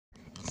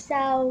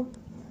So,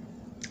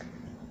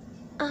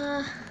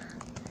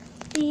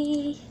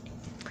 the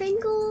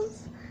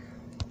Pringles,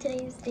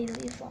 today's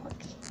daily vlog,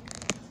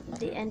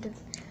 the end of,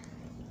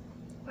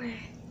 we're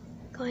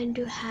going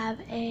to have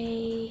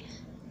a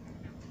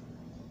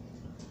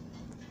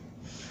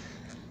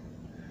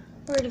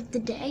word of the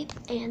day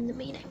and the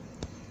meaning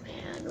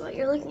and what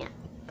you're looking at.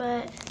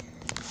 But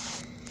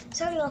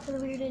starting off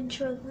with a weird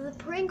intro, the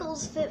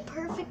Pringles fit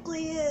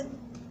perfectly in,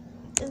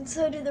 and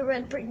so do the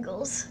red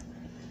Pringles.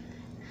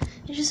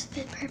 They just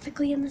fit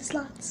perfectly in the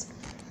slots.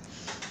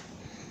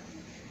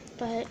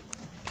 But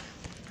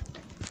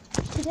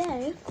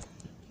today,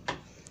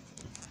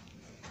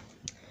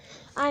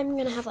 I'm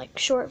gonna have like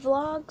short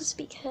vlogs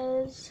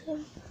because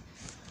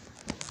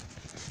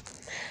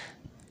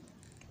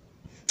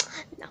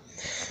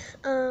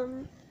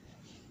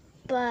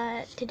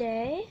but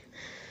today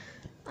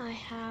I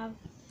have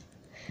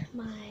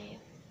my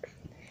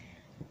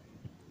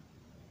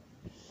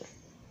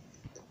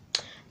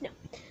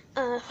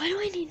why do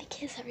I need to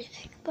kiss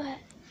everything? But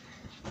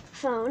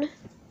phone,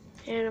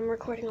 and I'm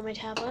recording on my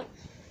tablet.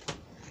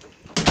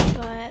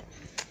 But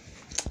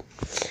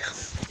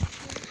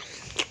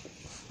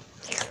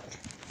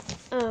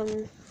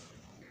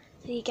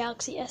the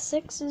Galaxy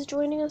S6 is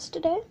joining us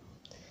today.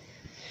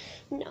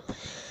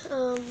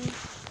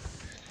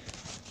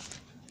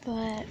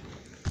 But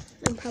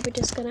I'm probably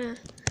just gonna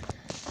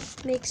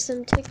make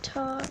some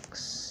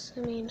TikToks.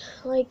 I mean,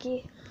 I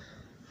keep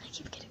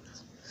getting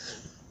this.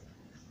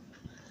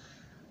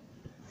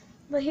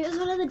 But here's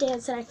one of the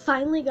dances that I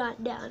finally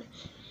got down.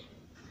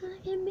 I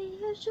can be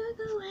your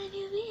sugar when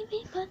you leave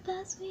me, but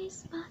that sweet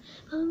spot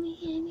for me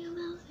in your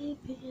mouth,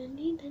 baby. I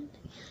need it.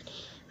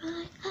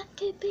 I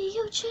could be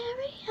your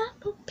cherry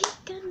apple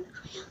pecan,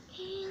 your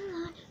key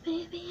lime,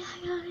 baby.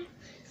 I got it.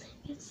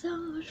 It's so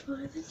much more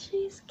than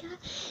she's got.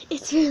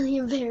 It's really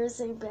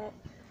embarrassing, but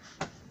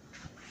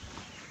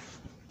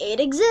it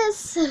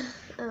exists.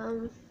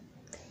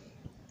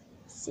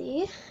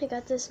 See, I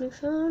got this new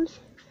phone.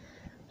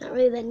 Not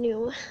really that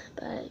new,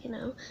 but you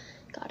know,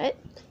 got it.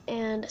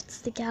 And it's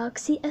the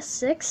Galaxy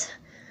S6.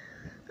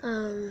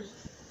 Will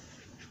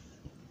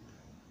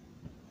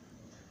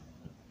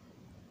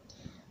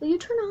you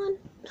turn on?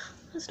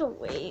 Just don't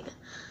wait.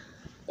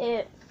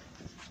 When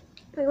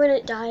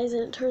it dies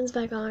and it turns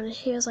back on,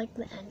 here's like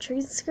the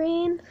entry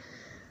screen.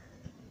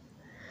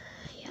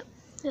 Yep,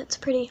 it's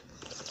pretty.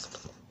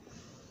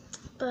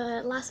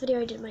 But last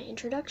video I did my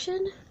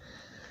introduction,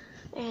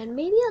 and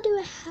maybe I'll do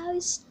a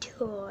house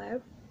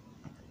tour.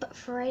 But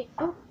for right,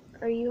 oh,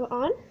 are you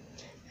on?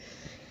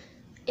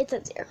 It's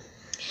at 0.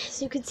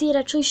 So you can see it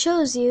actually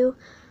shows you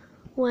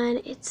when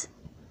it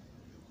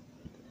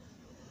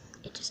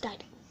just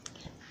died.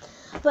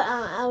 But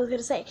I was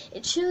gonna say,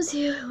 it shows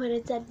you when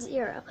it's at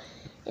 0.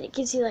 And it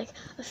gives you like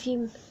a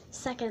few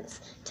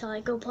seconds to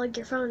like go plug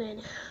your phone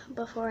in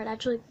before it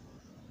actually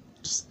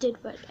just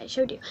did what I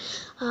showed you.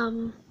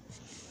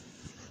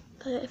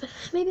 But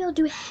maybe I'll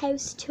do a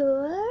house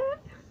tour.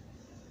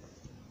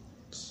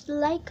 Just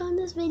like on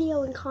this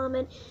video and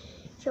comment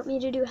if you want me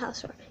to do a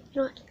house tour.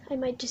 You know what? I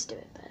might just do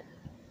it, but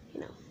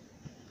you know.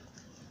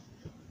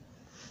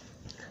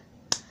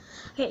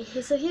 Okay,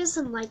 so here's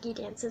some likey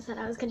dances that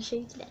I was gonna show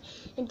you today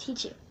and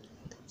teach you.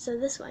 So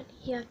this one,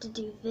 you have to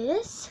do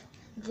this.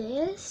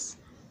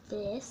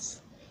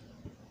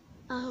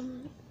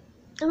 I'm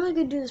not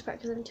gonna do this part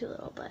because I'm too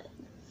little, but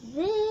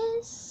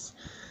this,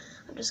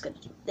 I'm just gonna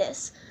do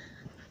this.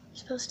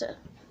 You're supposed to,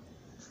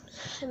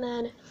 and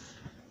then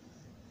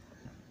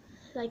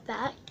like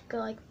that, go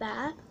like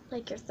that,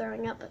 like you're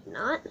throwing up but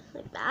not,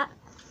 like that,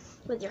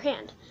 with your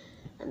hand.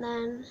 And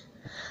then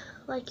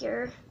like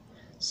you're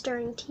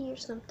stirring tea or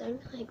something,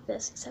 like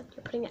this, except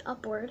you're putting it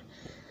upward,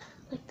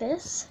 like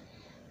this.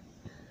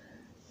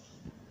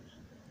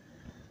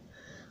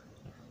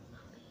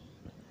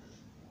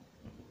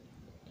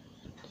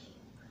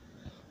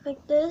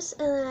 Like this,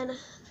 and then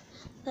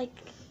like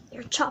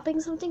you're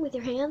chopping something with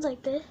your hands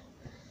like this.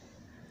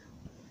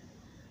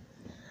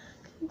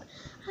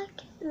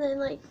 And then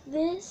like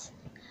this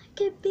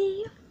could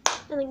be,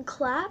 and then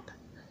clap,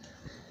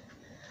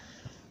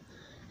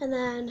 and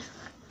then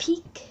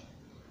peek,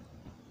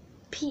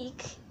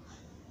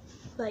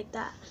 like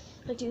that.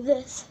 Like do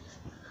this,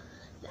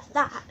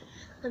 that,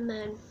 and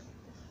then.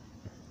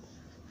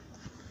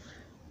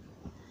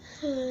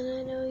 And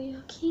I know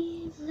you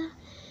keep that,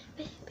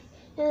 baby.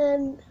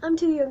 And I'm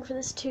too young for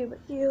this too, but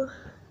you're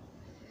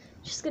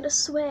just gonna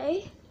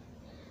sway,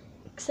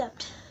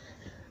 except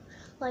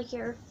like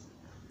you're.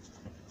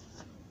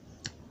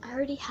 I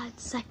already had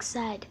sex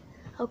ed,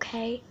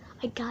 okay?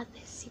 I got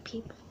this, you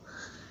people.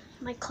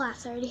 In my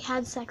class, I already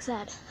had sex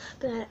ed.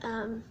 But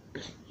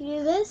you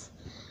do this,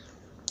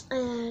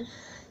 and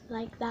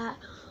like that,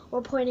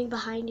 or pointing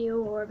behind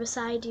you or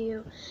beside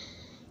you.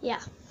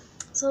 Yeah.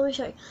 So let me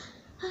show you.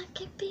 I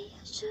could be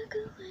a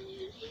sugar when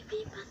you leave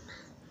me, but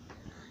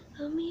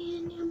for me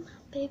and you, my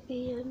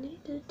baby, I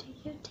need to do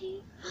your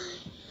tea.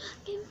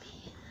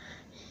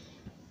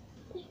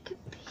 It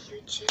could be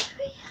your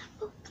cherry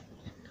apple.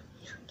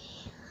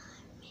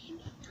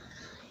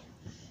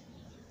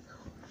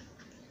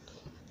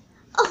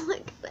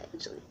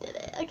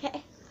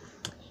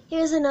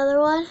 Here's another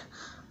one.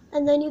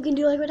 And then you can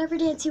do like whatever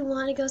dance you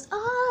want. It goes, all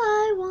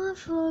I want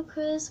for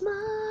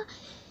Christmas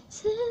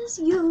is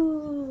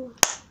you.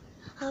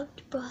 Up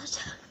to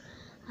butt.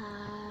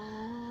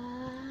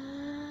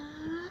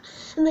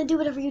 And then do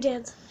whatever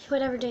dance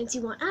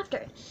you want after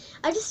it.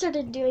 I just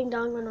started doing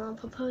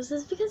Danganronpa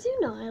poses because you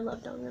know I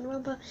love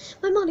Danganronpa.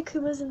 My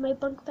Monokuma's in my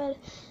bunk bed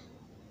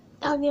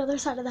on the other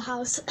side of the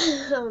house.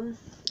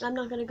 I'm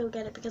not gonna go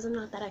get it because I'm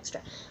not that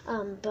extra.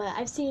 But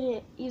I've seen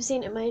it. You've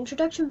seen it in my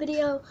introduction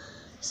video,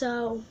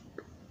 so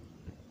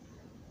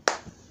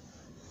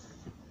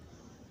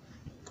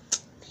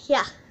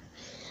yeah.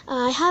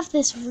 I have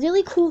this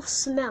really cool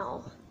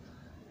smell,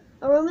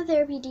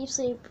 aromatherapy deep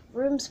sleep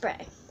room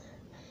spray,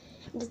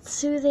 and it's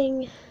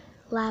soothing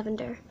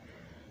lavender.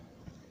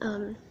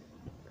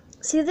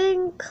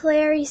 Soothing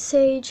clary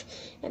sage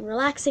and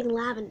relaxing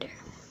lavender.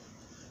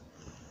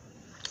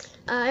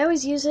 I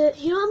always use it.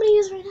 You know what I'm gonna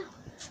use right now?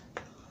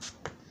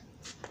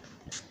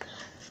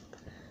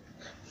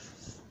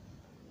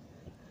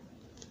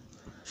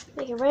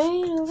 Make it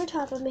rain over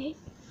top of me.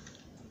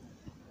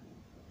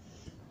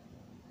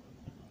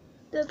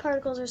 The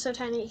particles are so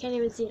tiny you can't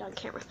even see it on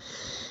camera.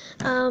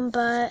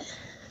 But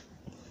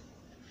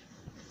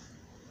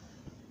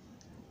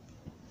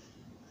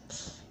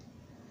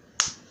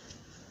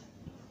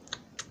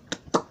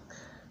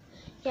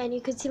yeah, and you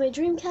can see my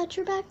dream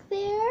catcher back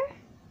there.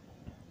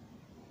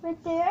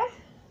 Right there.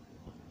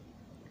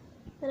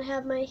 And I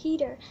have my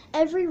heater.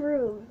 Every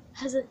room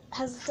has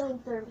its own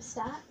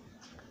thermostat.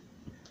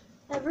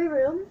 Every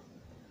room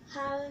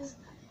has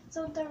its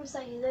own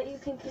thermostat that you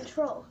can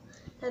control.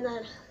 And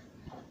then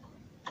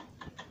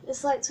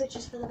this light switch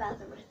is for the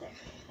bathroom right there.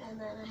 And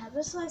then I have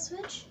this light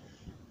switch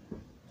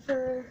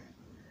for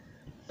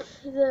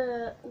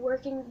the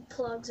working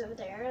plugs over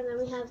there. And then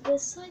we have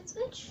this light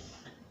switch.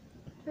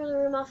 Turn the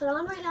room off and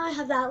on. Right now I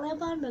have that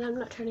lamp on, but I'm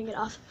not turning it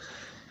off.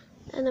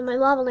 And then my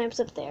lava lamp's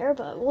up there,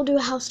 but we'll do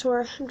a house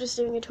tour. I'm just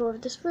doing a tour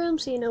of this room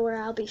so you know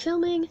where I'll be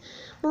filming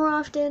more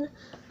often.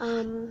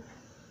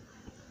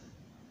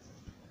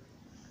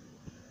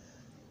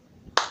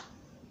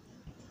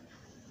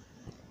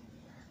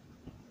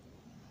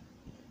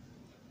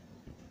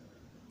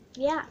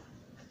 Yeah.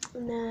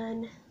 And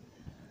then,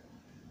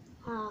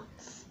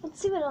 let's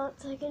see what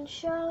else I can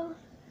show.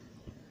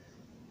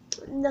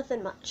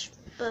 Nothing much,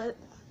 but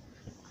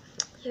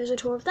here's a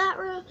tour of that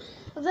room,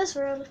 of this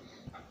room.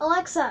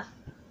 Alexa,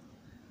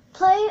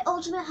 play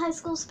Ultimate High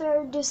School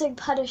Spirit-Inducing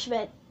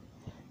Punishment.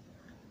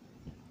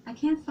 I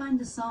can't find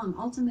the song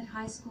Ultimate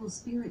High School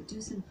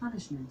Spirit-Inducing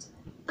Punishment.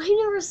 I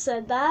never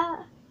said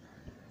that.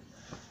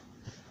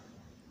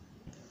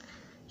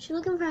 Is she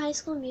looking for High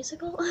School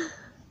Musical?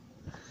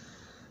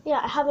 Yeah,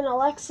 I have an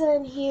Alexa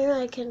in here.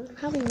 I can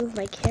probably move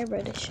my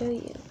camera to show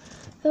you.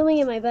 Filming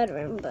in my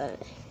bedroom, but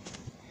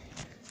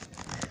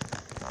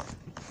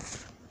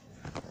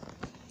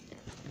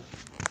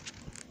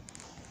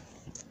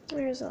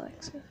where's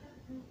Alexa?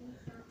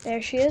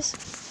 There she is.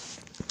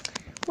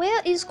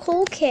 Where is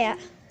Cool Cat?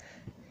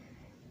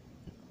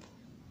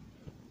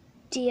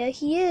 Dear,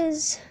 he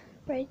is.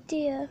 Right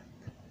there.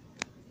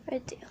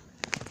 Right there.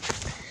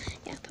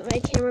 Yeah, put my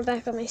camera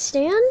back on my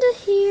stand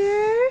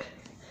here.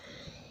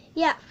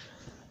 Yeah.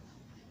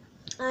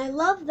 I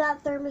love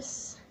that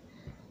thermos.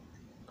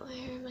 Where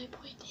am I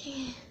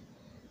pointing?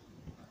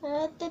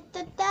 There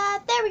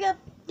we go.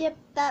 Yep,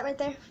 that right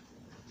there.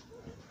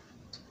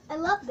 I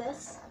love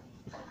this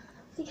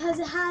because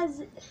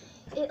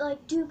it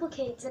like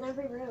duplicates in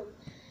every room.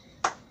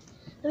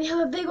 And we have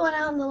a big one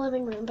out in the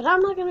living room, but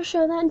I'm not going to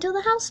show that until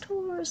the house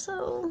tour,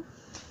 so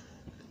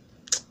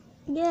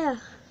yeah.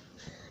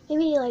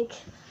 Maybe like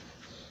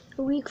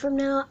a week from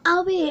now,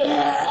 I'll be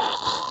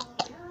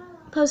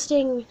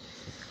posting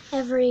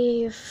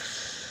every,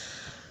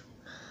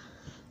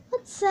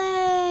 let's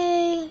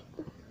say,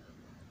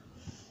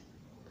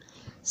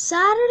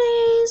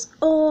 Saturdays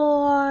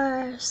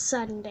or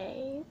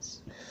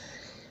Sundays.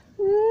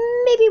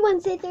 Maybe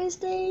Wednesday,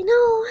 Thursday,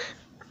 no.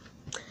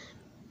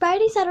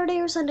 Friday, Saturday,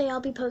 or Sunday I'll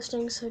be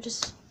posting, so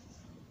just,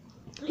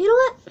 you know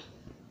what?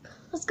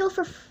 Let's go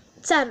for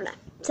Saturday.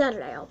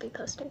 Saturday I'll be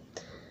posting.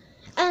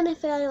 And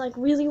if I like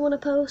really want to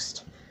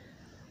post,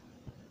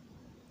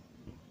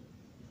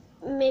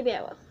 maybe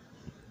I will.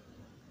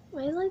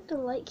 Why is like the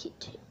light keep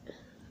changing?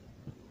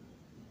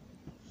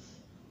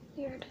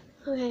 Weird.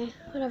 Okay,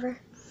 whatever.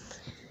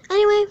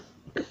 Anyway,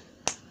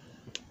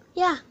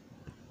 yeah.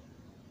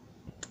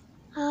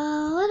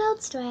 What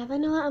else do I have? I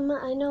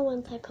know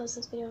once I post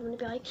this video I'm gonna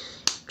be like,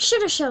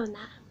 should have shown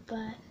that,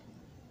 but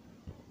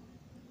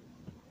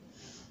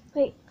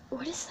wait,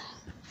 what is that?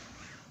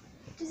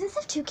 Does this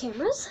have two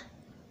cameras?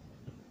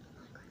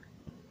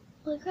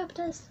 Holy crap, it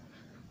does.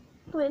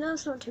 Wait, no,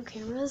 it's not two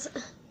cameras.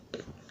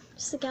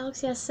 Just the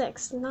Galaxy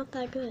S6, not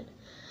that good.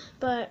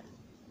 But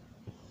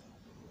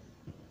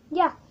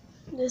yeah,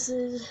 this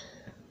is.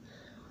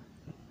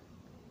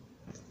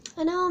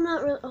 I know I'm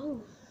not really.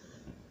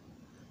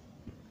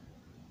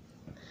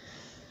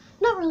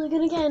 Not really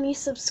gonna get any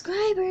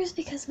subscribers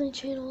because my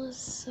channel is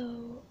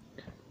so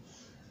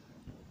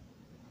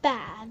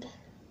bad.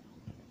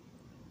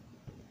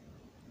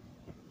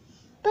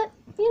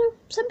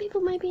 some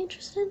people might be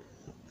interested.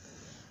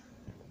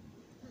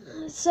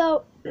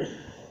 So,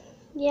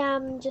 yeah,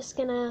 I'm just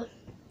gonna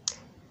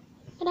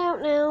head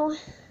out now.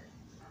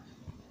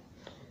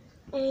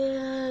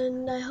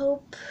 And I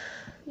hope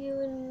you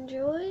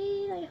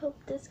enjoyed. I hope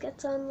this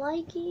gets on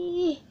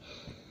likey.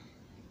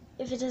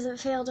 If it doesn't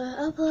fail to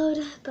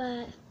upload,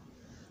 but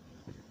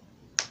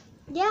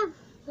yeah,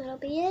 that'll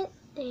be it.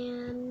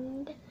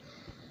 And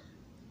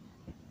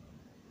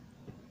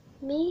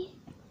me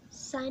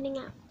signing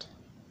out.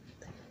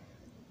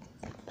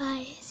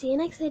 Bye. See you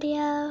next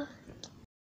video.